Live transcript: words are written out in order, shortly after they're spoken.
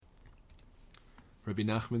Rabbi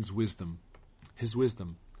Nachman's wisdom. His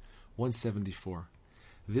wisdom. 174.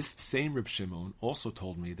 This same Reb Shimon also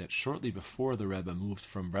told me that shortly before the Rebbe moved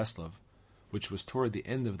from Breslov, which was toward the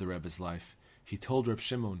end of the Rebbe's life, he told Reb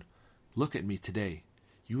Shimon, "Look at me today.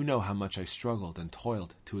 You know how much I struggled and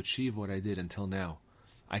toiled to achieve what I did until now.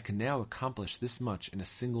 I can now accomplish this much in a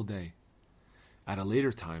single day." At a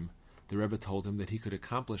later time, the Rebbe told him that he could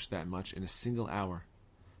accomplish that much in a single hour.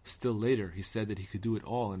 Still later, he said that he could do it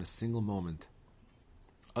all in a single moment.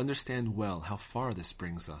 Understand well how far this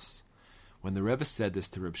brings us. When the Rebbe said this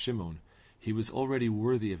to Reb Shimon, he was already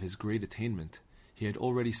worthy of his great attainment. He had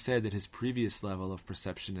already said that his previous level of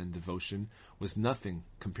perception and devotion was nothing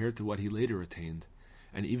compared to what he later attained,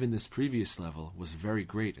 and even this previous level was very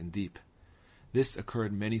great and deep. This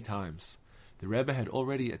occurred many times. The Rebbe had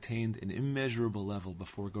already attained an immeasurable level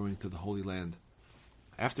before going to the Holy Land.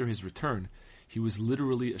 After his return, he was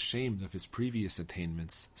literally ashamed of his previous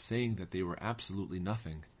attainments, saying that they were absolutely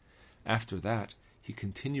nothing. After that, he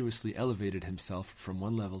continuously elevated himself from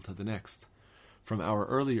one level to the next. From our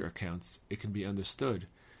earlier accounts, it can be understood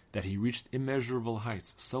that he reached immeasurable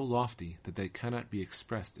heights so lofty that they cannot be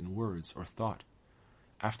expressed in words or thought.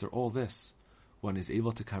 After all this, one is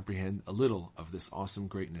able to comprehend a little of this awesome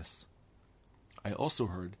greatness. I also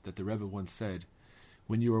heard that the Rebbe once said,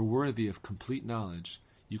 "When you are worthy of complete knowledge,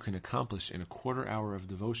 you can accomplish in a quarter hour of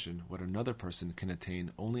devotion what another person can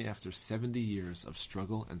attain only after 70 years of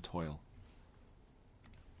struggle and toil."